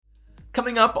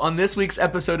Coming up on this week's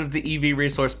episode of the EV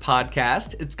Resource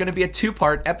Podcast, it's going to be a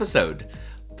two-part episode.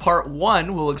 Part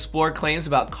 1 will explore claims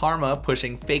about Karma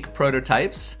pushing fake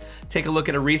prototypes, take a look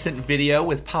at a recent video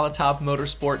with Palatov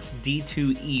Motorsports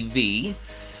D2EV,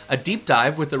 a deep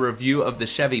dive with a review of the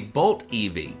Chevy Bolt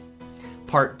EV.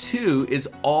 Part 2 is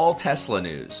all Tesla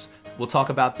news. We'll talk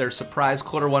about their surprise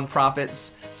Q1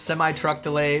 profits, semi-truck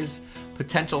delays,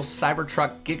 potential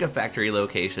Cybertruck Gigafactory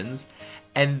locations,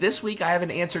 and this week I have an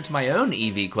answer to my own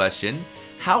EV question: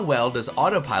 how well does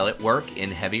autopilot work in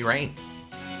heavy rain?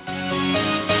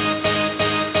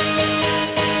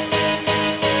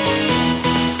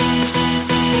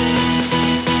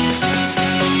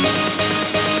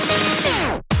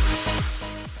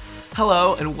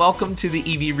 Hello and welcome to the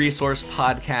EV Resource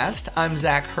Podcast. I'm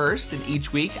Zach Hurst, and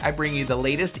each week I bring you the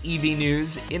latest EV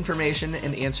news, information,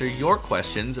 and answer your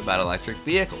questions about electric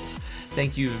vehicles.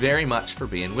 Thank you very much for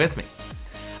being with me.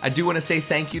 I do want to say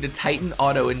thank you to Titan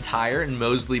Auto and Tire in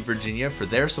Moseley, Virginia for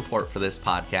their support for this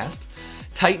podcast.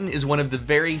 Titan is one of the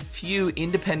very few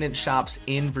independent shops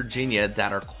in Virginia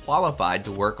that are qualified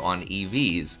to work on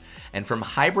EVs, and from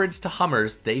hybrids to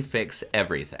Hummers, they fix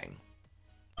everything.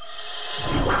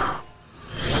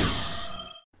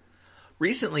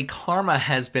 Recently, Karma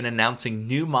has been announcing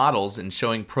new models and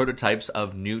showing prototypes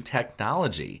of new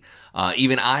technology.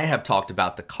 Even I have talked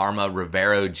about the Karma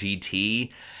Revero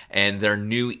GT and their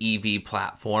new EV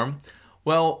platform.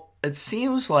 Well, it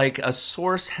seems like a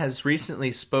source has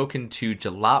recently spoken to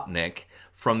Jalopnik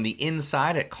from the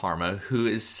inside at Karma, who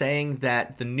is saying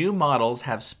that the new models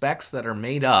have specs that are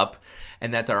made up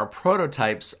and that there are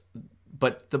prototypes,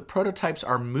 but the prototypes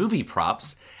are movie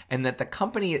props, and that the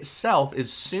company itself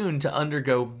is soon to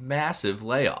undergo massive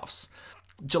layoffs.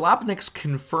 Jalopnik's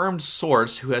confirmed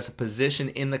source, who has a position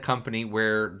in the company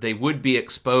where they would be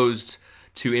exposed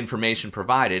to information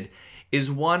provided,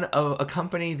 is one of a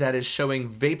company that is showing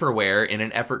vaporware in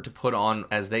an effort to put on,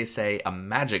 as they say, a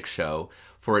magic show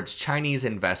for its Chinese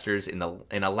investors in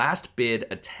a last bid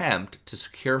attempt to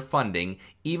secure funding,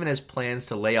 even as plans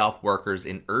to lay off workers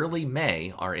in early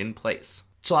May are in place.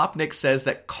 Jalopnik says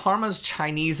that Karma's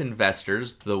Chinese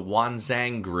investors, the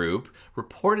Wanzhang Group,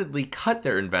 reportedly cut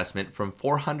their investment from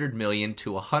 $400 million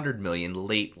to $100 million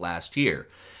late last year.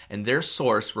 And their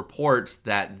source reports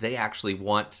that they actually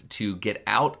want to get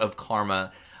out of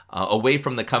Karma, away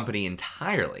from the company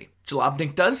entirely.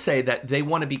 Jalopnik does say that they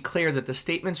want to be clear that the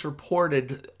statements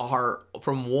reported are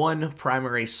from one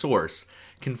primary source,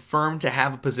 confirmed to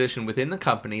have a position within the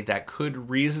company that could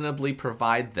reasonably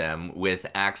provide them with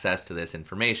access to this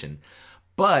information,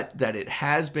 but that it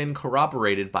has been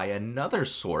corroborated by another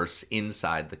source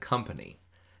inside the company.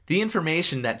 The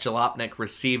information that Jalopnik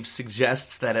received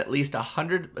suggests that at least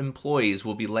 100 employees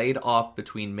will be laid off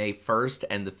between May 1st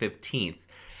and the 15th,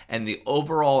 and the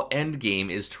overall end game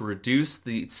is to reduce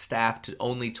the staff to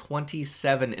only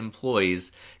 27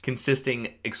 employees,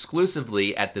 consisting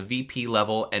exclusively at the VP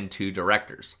level and 2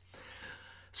 directors.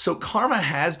 So Karma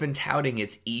has been touting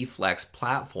its eFlex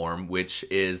platform, which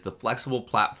is the flexible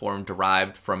platform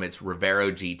derived from its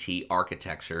Revero GT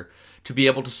architecture, to be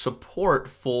able to support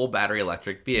full battery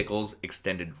electric vehicles,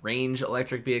 extended range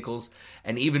electric vehicles,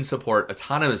 and even support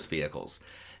autonomous vehicles.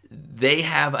 They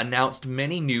have announced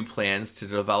many new plans to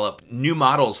develop new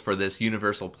models for this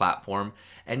universal platform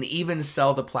and even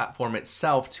sell the platform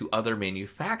itself to other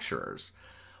manufacturers.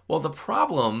 Well, the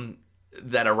problem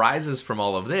that arises from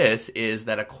all of this is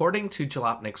that according to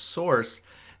Jalopnik's source,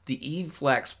 the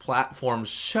eFlex platforms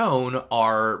shown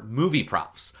are movie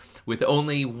props, with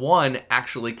only one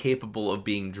actually capable of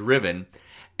being driven,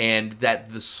 and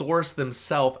that the source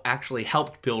themselves actually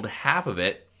helped build half of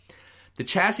it. The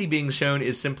chassis being shown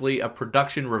is simply a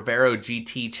production Revero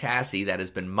GT chassis that has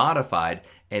been modified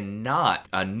and not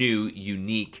a new,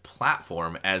 unique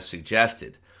platform as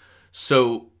suggested.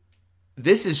 So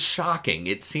this is shocking.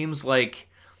 It seems like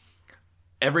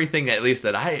everything, at least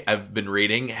that I have been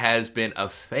reading, has been a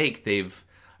fake. They've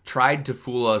tried to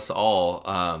fool us all.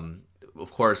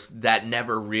 Of course, that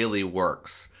never really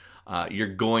works. You're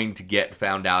going to get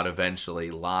found out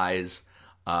eventually. Lies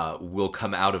will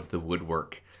come out of the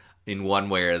woodwork in one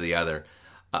way or the other.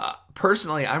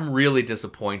 Personally, I'm really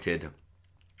disappointed,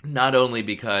 not only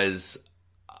because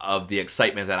of the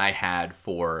excitement that I had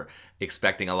for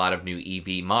expecting a lot of new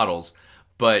EV models,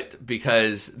 but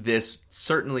because this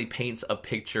certainly paints a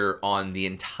picture on the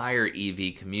entire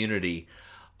EV community.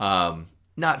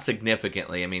 Not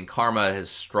significantly. I mean, Karma has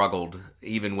struggled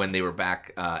even when they were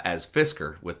back as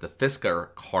Fisker with the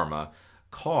Fisker Karma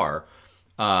car.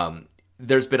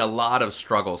 There's been a lot of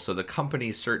struggle, so the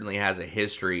company certainly has a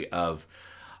history of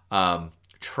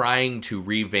trying to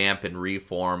revamp and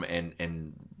reform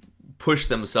and push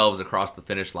themselves across the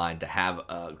finish line to have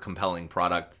a compelling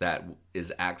product that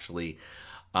is actually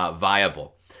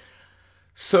viable.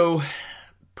 So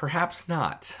perhaps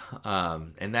not,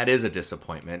 and that is a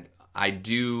disappointment. I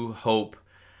do hope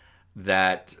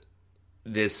that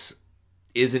this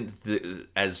isn't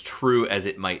as true as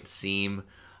it might seem.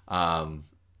 I'm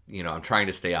trying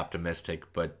to stay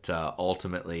optimistic, but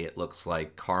ultimately it looks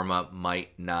like Karma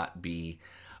might not be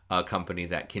a company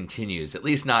that continues, at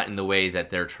least not in the way that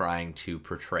they're trying to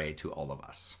portray to all of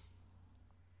us.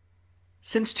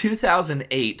 Since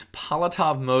 2008,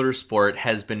 Palatov Motorsport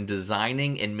has been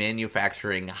designing and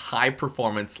manufacturing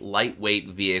high-performance, lightweight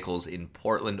vehicles in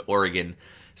Portland, Oregon,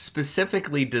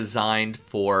 specifically designed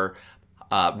for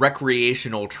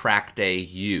recreational track day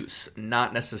use,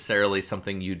 not necessarily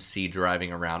something you'd see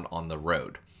driving around on the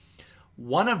road.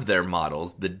 One of their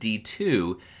models, the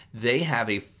D2, they have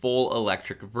a full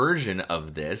electric version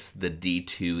of this, the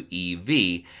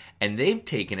D2EV, and they've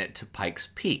taken it to Pikes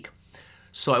Peak.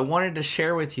 So I wanted to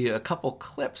share with you a couple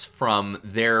clips from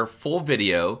their full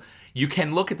video. You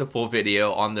can look at the full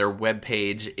video on their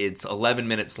webpage. It's 11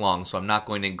 minutes long, so I'm not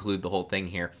going to include the whole thing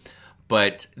here.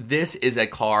 But this is a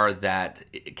car that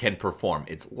can perform.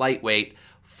 It's lightweight,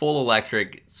 full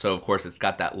electric, so of course it's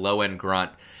got that low-end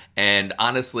grunt. And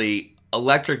honestly,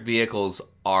 electric vehicles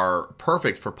are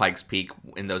perfect for Pikes Peak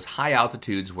in those high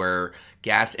altitudes where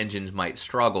gas engines might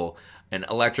struggle. An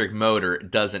electric motor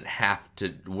doesn't have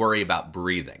to worry about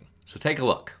breathing. So take a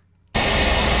look.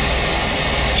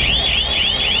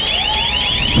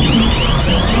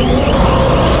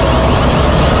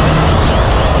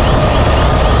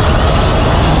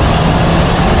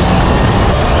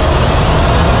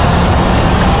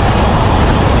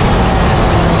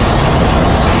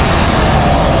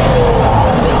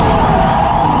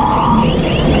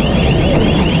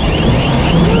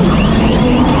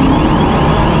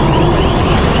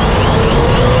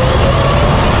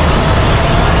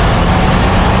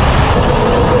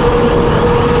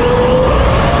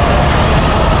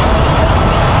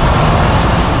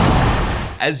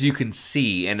 As you can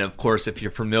see, and of course if you're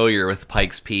familiar with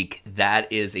Pikes Peak, that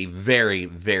is a very,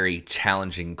 very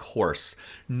challenging course.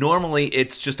 Normally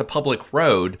it's just a public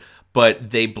road,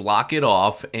 but they block it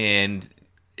off, and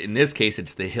in this case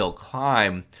it's the hill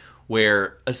climb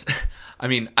where,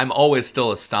 I'm always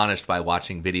still astonished by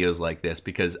watching videos like this,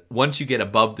 because once you get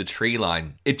above the tree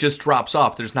line, it just drops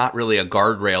off. There's not really a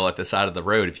guardrail at the side of the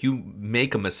road. If you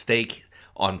make a mistake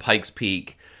on Pikes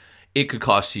Peak, it could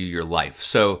cost you your life.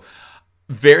 So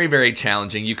very, very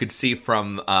challenging. You could see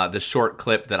from the short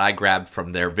clip that I grabbed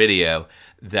from their video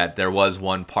that there was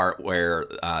one part where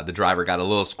the driver got a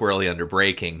little squirrely under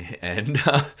braking, and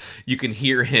you can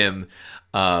hear him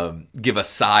give a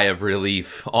sigh of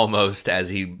relief almost as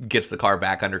he gets the car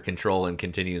back under control and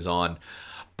continues on.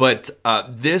 But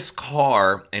this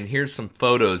car, and here's some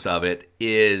photos of it,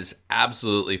 is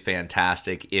absolutely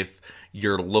fantastic if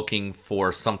you're looking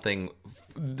for something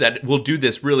that will do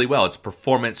this really well. It's a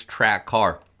performance track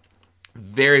car.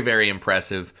 Very, very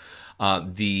impressive.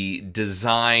 The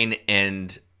design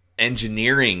and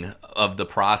engineering of the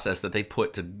process that they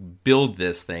put to build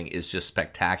this thing is just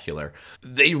spectacular.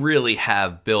 They really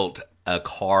have built a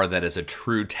car that is a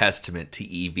true testament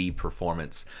to EV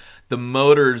performance. The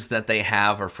motors that they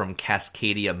have are from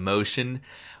Cascadia Motion.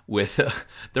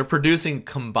 They're producing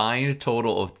combined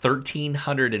total of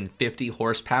 1,350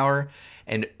 horsepower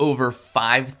and over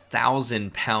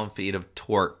 5,000 pound-feet of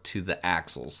torque to the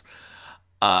axles.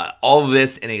 All of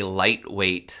this in a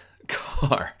lightweight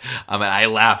car. I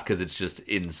laugh because it's just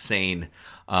insane,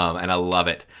 and I love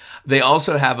it. They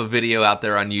also have a video out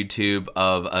there on YouTube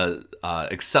of a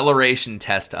acceleration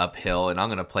test uphill, and I'm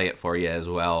going to play it for you as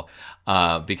well,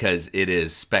 because it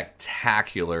is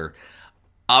spectacular.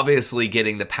 Obviously,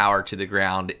 getting the power to the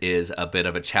ground is a bit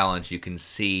of a challenge. You can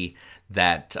see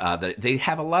that they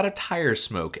have a lot of tire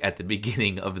smoke at the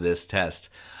beginning of this test.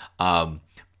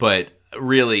 But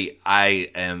really, I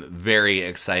am very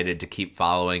excited to keep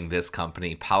following this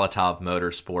company, Palatov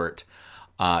Motorsport.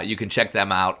 You can check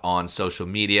them out on social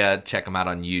media. Check them out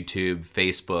on YouTube,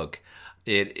 Facebook.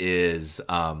 It is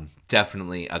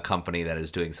definitely a company that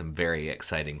is doing some very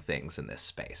exciting things in this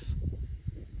space.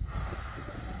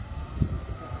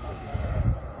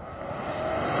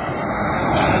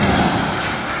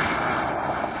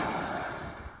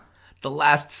 The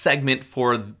last segment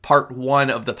for part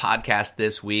one of the podcast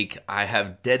this week, I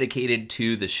have dedicated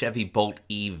to the Chevy Bolt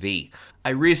EV. I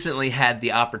recently had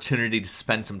the opportunity to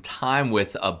spend some time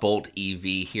with a Bolt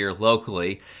EV here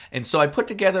locally, and so I put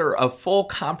together a full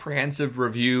comprehensive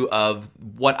review of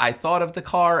what I thought of the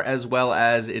car, as well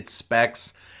as its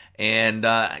specs and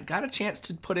I got a chance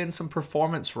to put in some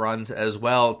performance runs as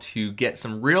well to get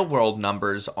some real-world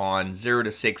numbers on 0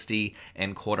 to 60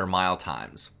 and quarter-mile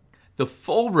times. The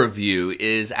full review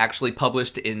is actually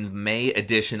published in May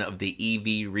edition of the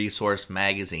EV Resource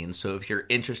magazine, so if you're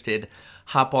interested,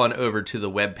 hop on over to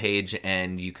the webpage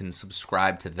and you can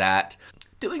subscribe to that.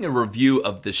 Doing a review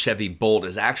of the Chevy Bolt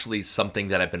is actually something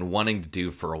that I've been wanting to do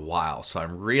for a while, so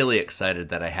I'm really excited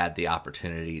that I had the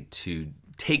opportunity to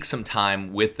take some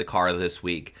time with the car this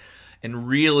week and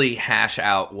really hash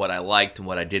out what I liked and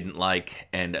what I didn't like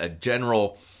and a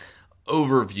general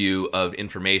overview of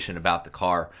information about the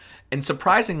car. And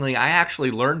surprisingly, I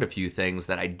actually learned a few things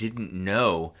that I didn't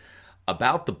know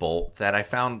about the Bolt that I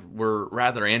found were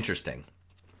rather interesting.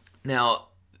 Now,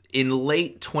 in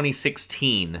late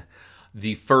 2016,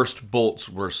 the first Bolts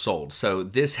were sold. So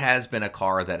this has been a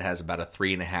car that has about a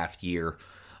 3.5-year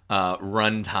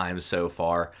run time so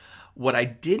far. What I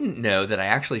didn't know that I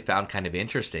actually found kind of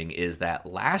interesting is that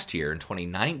last year in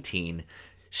 2019,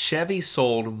 Chevy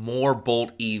sold more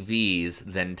Bolt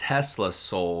EVs than Tesla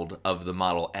sold of the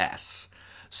Model S.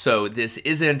 So this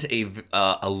isn't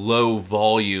a low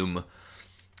volume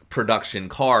production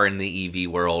car in the EV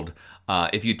world.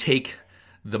 If you take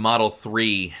the Model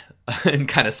 3 and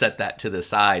kind of set that to the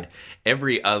side,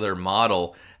 every other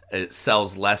model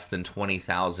sells less than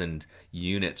 20,000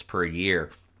 units per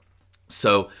year.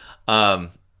 So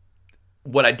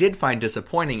what I did find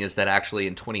disappointing is that actually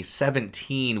in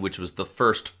 2017, which was the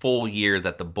first full year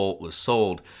that the Bolt was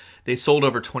sold, they sold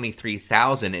over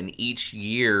 23,000, and each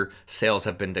year sales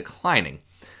have been declining.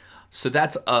 So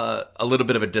that's a little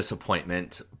bit of a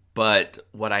disappointment. But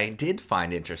what I did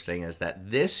find interesting is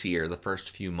that this year, the first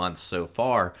few months so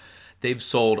far, they've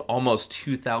sold almost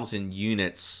 2,000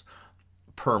 units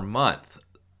per month.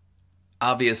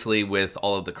 Obviously, with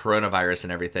all of the coronavirus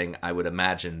and everything, I would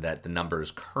imagine that the numbers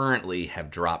currently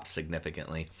have dropped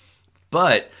significantly.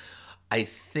 But I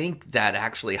think that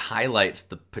actually highlights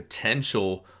the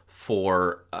potential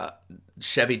for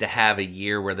Chevy to have a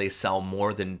year where they sell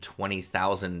more than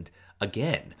 20,000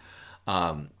 again.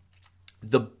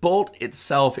 The Bolt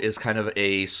itself is kind of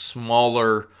a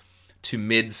smaller to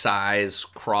mid-size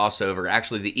crossover.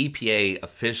 Actually, the EPA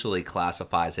officially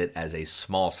classifies it as a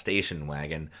small station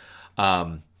wagon.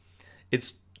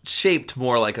 It's shaped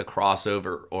more like a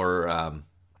crossover or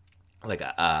like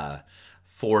a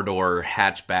four-door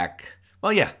hatchback.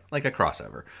 Well, yeah, like a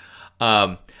crossover.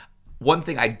 One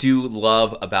thing I do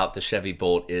love about the Chevy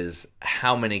Bolt is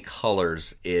how many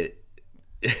colors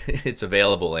it's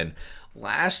available in.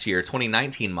 Last year,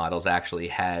 2019 models actually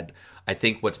had, I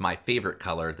think, what's my favorite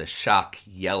color, the shock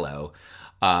yellow.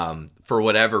 For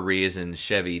whatever reason,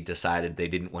 Chevy decided they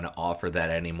didn't want to offer that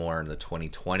anymore in the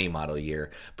 2020 model year.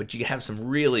 But you have some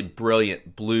really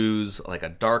brilliant blues, like a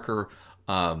darker,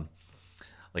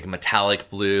 like a metallic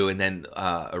blue, and then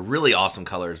a really awesome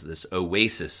color is this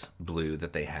Oasis blue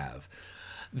that they have.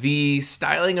 The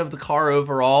styling of the car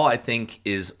overall, I think,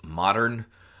 is modern.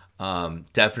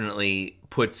 Definitely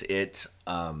puts it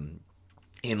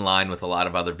in line with a lot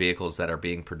of other vehicles that are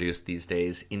being produced these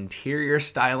days. Interior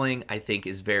styling, I think,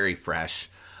 is very fresh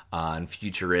and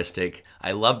futuristic.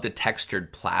 I love the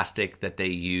textured plastic that they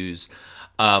use.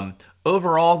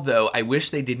 Overall, though, I wish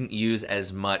they didn't use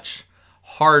as much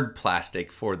hard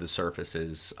plastic for the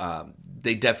surfaces.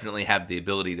 They definitely have the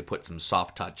ability to put some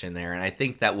soft touch in there, and I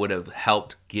think that would have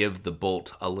helped give the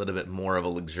Bolt a little bit more of a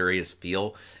luxurious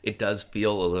feel. It does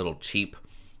feel a little cheap,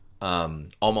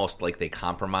 almost like they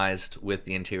compromised with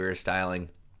the interior styling.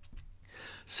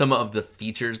 Some of the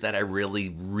features that I really,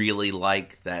 really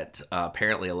like that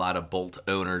apparently a lot of Bolt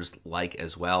owners like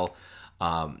as well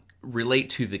relate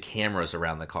to the cameras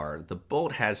around the car. The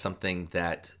Bolt has something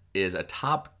that is a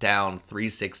top-down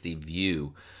 360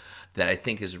 view that I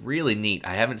think is really neat.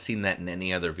 I haven't seen that in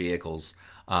any other vehicles.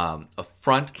 A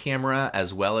front camera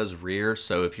as well as rear,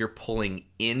 so if you're pulling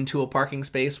into a parking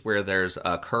space where there's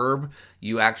a curb,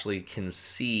 you actually can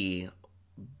see,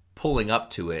 pulling up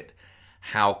to it,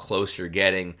 how close you're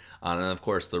getting. And of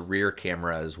course the rear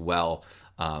camera as well,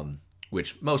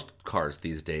 which most cars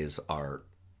these days are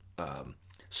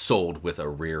sold with a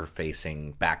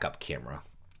rear-facing backup camera.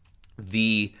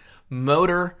 The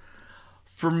motor,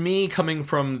 for me, coming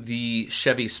from the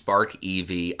Chevy Spark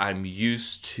EV, I'm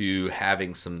used to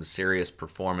having some serious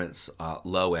performance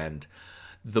low end.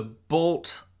 The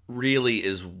Bolt really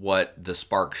is what the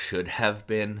Spark should have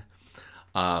been.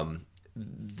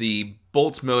 The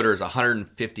Bolt's motor is a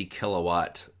 150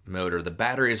 kilowatt motor. The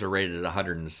batteries are rated at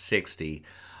 160.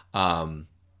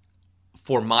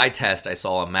 For my test, I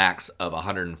saw a max of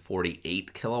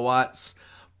 148 kilowatts,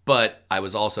 but I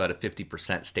was also at a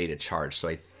 50% state of charge. So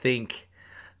I think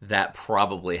that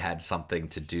probably had something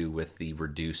to do with the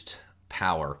reduced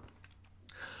power.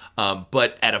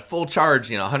 But at a full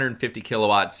charge, 150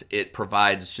 kilowatts, it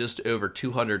provides just over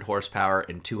 200 horsepower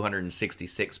and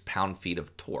 266 pound-feet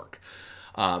of torque.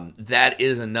 That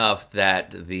is enough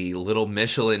that the little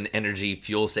Michelin Energy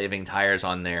fuel-saving tires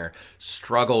on there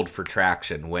struggled for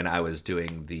traction when I was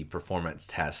doing the performance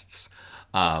tests.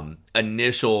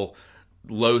 Initial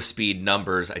low-speed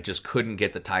numbers, I just couldn't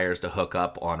get the tires to hook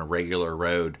up on a regular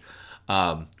road,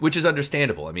 which is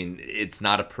understandable. I mean, it's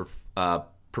not a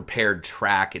prepared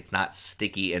track, it's not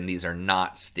sticky, and these are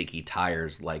not sticky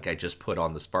tires like I just put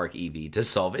on the Spark EV to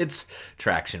solve its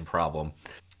traction problem.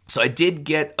 So I did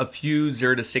get a few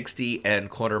 0 to 60 and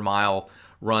quarter mile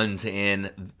runs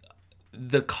in.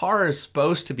 The car is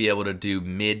supposed to be able to do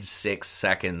mid 6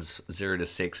 seconds 0 to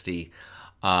 60.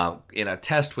 In a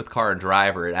test with Car and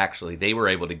Driver, they were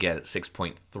able to get at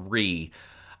 6.3.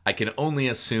 I can only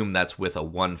assume that's with a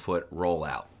 1 foot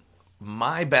rollout.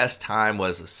 My best time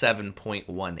was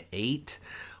 7.18,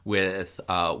 with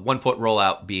 1 foot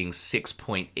rollout being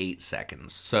 6.8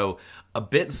 seconds. So a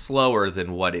bit slower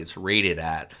than what it's rated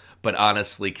at, but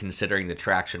honestly, considering the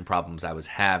traction problems I was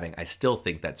having, I still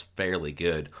think that's fairly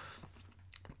good.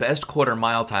 Best quarter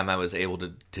mile time I was able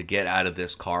to get out of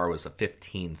this car was a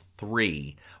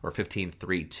 15.3 or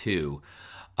 15.32.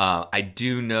 I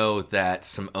do know that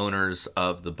some owners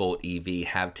of the Bolt EV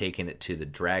have taken it to the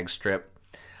drag strip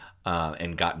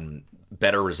and gotten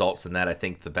better results than that. I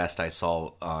think the best I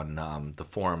saw on the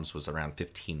forums was around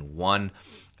 15.1.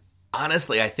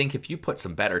 Honestly, I think if you put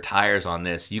some better tires on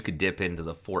this, you could dip into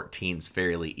the 14s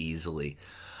fairly easily.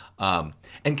 And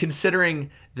considering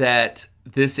that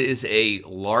this is a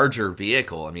larger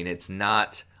vehicle, I mean, it's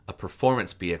not a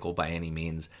performance vehicle by any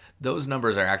means, those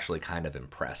numbers are actually kind of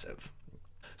impressive.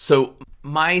 So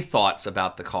my thoughts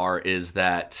about the car is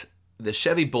that the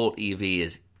Chevy Bolt EV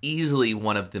is easily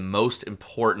one of the most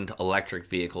important electric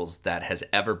vehicles that has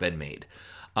ever been made.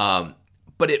 But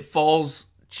it falls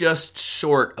just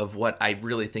short of what I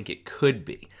really think it could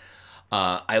be.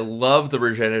 I love the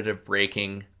regenerative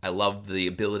braking. I love the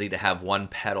ability to have one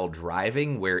pedal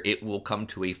driving where it will come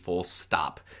to a full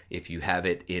stop if you have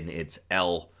it in its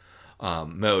L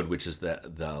mode, which is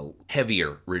the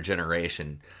heavier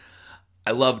regeneration.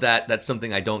 I love that. That's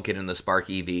something I don't get in the Spark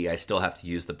EV. I still have to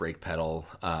use the brake pedal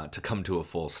to come to a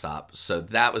full stop. So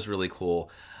that was really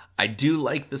cool. I do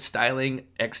like the styling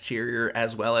exterior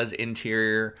as well as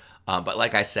interior. But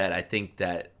like I said, I think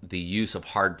that the use of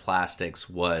hard plastics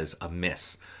was a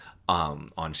miss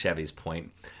on Chevy's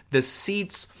point. The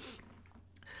seats,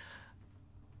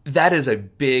 that is a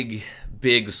big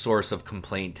source of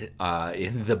complaint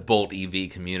in the Bolt EV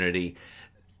community.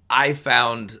 I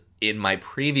found in my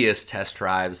previous test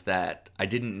drives that I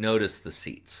didn't notice the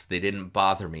seats. They didn't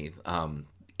bother me.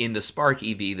 In the Spark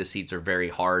EV, the seats are very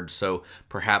hard, so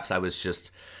perhaps I was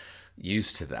just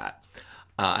used to that.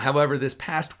 However, this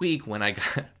past week when I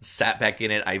sat back in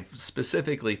it, I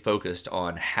specifically focused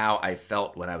on how I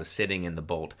felt when I was sitting in the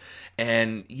Bolt.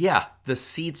 And yeah, the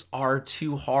seats are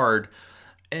too hard.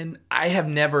 And I have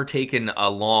never taken a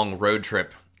long road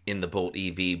trip in the Bolt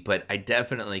EV, but I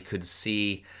definitely could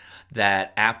see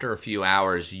that after a few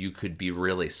hours, you could be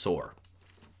really sore.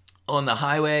 On the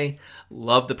highway,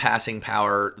 love the passing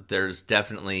power. There's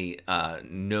definitely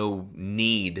no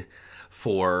need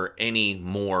for any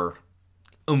more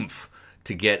oomph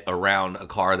to get around a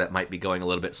car that might be going a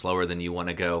little bit slower than you want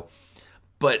to go.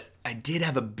 But I did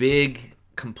have a big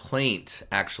complaint,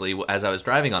 actually, as I was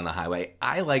driving on the highway.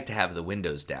 I like to have the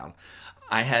windows down.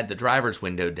 I had the driver's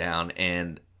window down,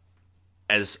 and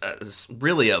as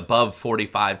really above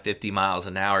 45, 50 miles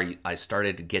an hour, I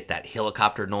started to get that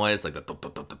helicopter noise, like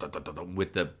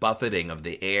with the buffeting of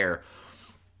the air.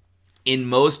 In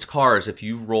most cars, if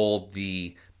you roll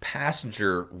the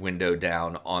passenger window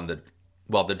down on the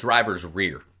driver's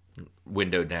rear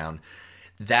window down,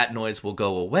 that noise will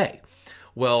go away.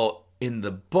 Well, in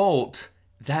the Bolt,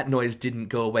 that noise didn't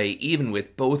go away even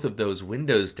with both of those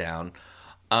windows down.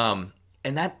 And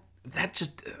that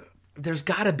just, there's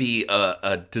got to be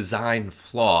a design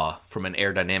flaw from an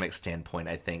aerodynamic standpoint,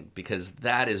 I think, because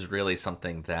that is really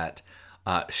something that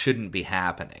shouldn't be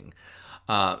happening.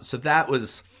 So that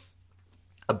was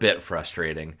a bit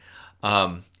frustrating.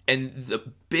 And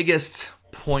the biggest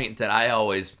point that I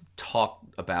always talk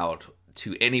about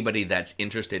to anybody that's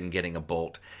interested in getting a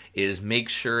Bolt is make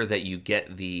sure that you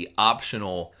get the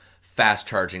optional fast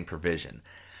charging provision.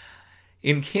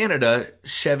 In Canada,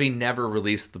 Chevy never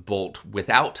released the Bolt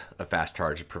without a fast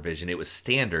charge provision. It was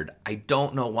standard. I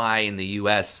don't know why in the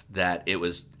US that it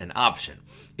was an option.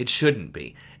 It shouldn't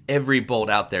be. Every Bolt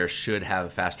out there should have a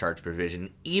fast charge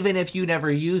provision, even if you never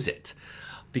use it.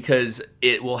 because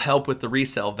it will help with the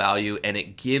resale value and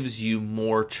it gives you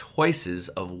more choices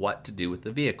of what to do with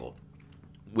the vehicle.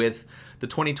 With the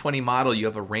 2020 model, you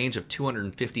have a range of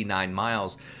 259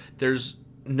 miles. There's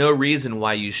no reason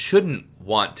why you shouldn't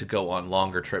want to go on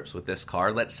longer trips with this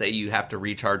car. Let's say you have to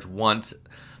recharge once,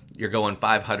 you're going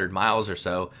 500 miles or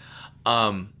so.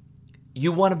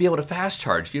 You want to be able to fast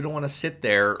charge. You don't want to sit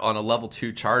there on a level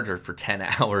 2 charger for 10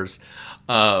 hours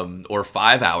or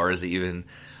 5 hours even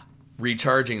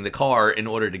recharging the car in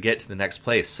order to get to the next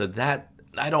place. So that,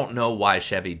 I don't know why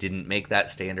Chevy didn't make that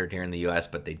standard here in the US,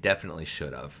 but they definitely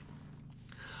should have.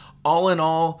 All in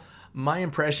all, my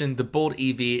impression, the Bolt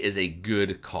EV is a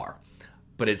good car,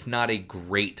 but it's not a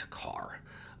great car.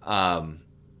 I'm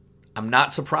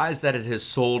not surprised that it has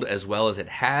sold as well as it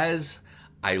has.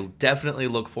 I definitely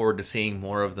look forward to seeing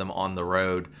more of them on the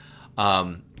road.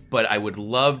 But I would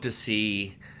love to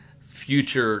see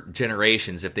future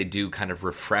generations, if they do kind of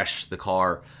refresh the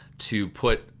car, to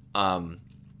put a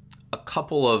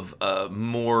couple of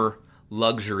more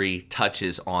luxury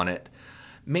touches on it.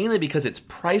 Mainly because its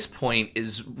price point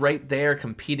is right there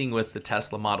competing with the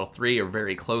Tesla Model 3 or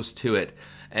very close to it.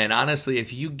 And honestly,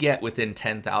 if you get within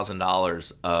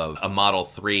 $10,000 of a Model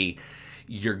 3,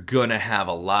 you're going to have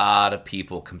a lot of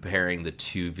people comparing the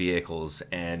two vehicles.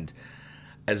 And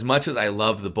as much as I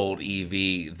love the Bolt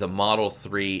EV, the Model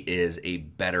 3 is a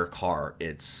better car.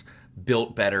 It's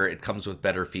built better, it comes with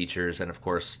better features, and of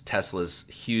course, Tesla's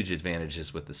huge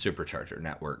advantages with the supercharger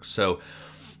network. So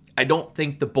I don't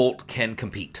think the Bolt can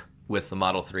compete with the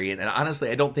Model 3, and honestly,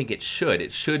 I don't think it should.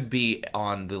 It should be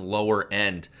on the lower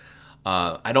end.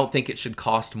 I don't think it should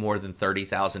cost more than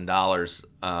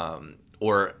 $30,000,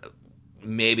 or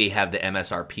maybe have the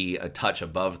MSRP a touch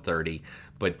above 30,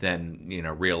 but then,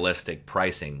 realistic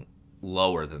pricing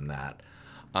lower than that.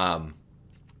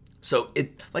 So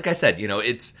it, like I said,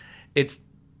 it's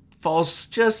falls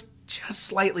just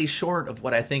slightly short of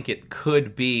what I think it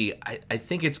could be. I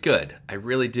think it's good. I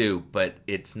really do, but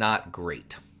it's not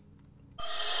great.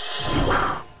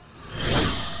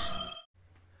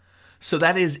 So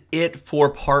that is it for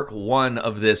part 1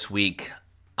 of this week.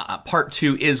 Part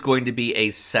 2 is going to be a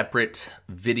separate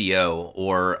video,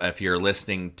 or if you're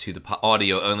listening to the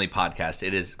audio-only podcast,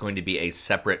 it is going to be a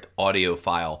separate audio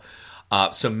file.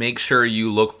 So make sure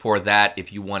you look for that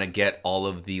if you want to get all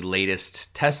of the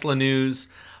latest Tesla news.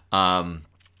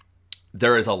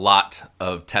 There is a lot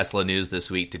of Tesla news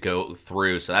this week to go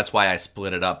through, so that's why I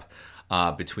split it up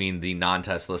between the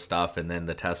non-Tesla stuff and then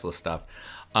the Tesla stuff.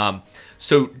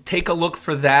 So take a look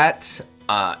for that.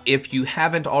 If you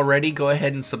haven't already, go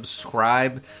ahead and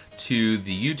subscribe to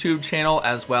the YouTube channel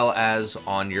as well as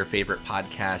on your favorite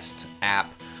podcast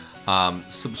app.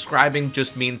 Subscribing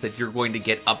just means that you're going to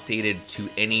get updated to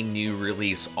any new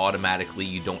release automatically.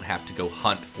 You don't have to go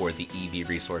hunt for the EV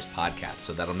Resource podcast,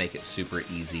 so that'll make it super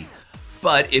easy.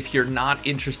 But if you're not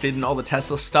interested in all the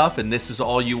Tesla stuff and this is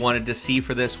all you wanted to see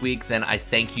for this week, then I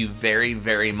thank you very,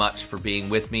 very much for being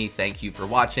with me. Thank you for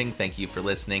watching. Thank you for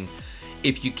listening.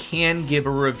 If you can give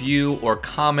a review or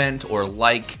comment or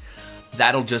like,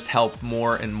 that'll just help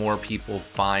more and more people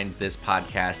find this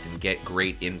podcast and get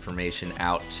great information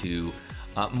out to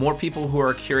more people who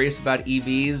are curious about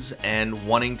EVs and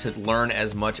wanting to learn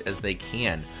as much as they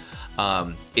can.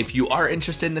 If you are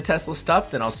interested in the Tesla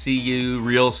stuff, then I'll see you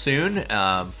real soon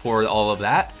for all of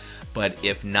that. But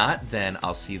if not, then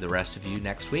I'll see the rest of you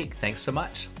next week. Thanks so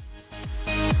much.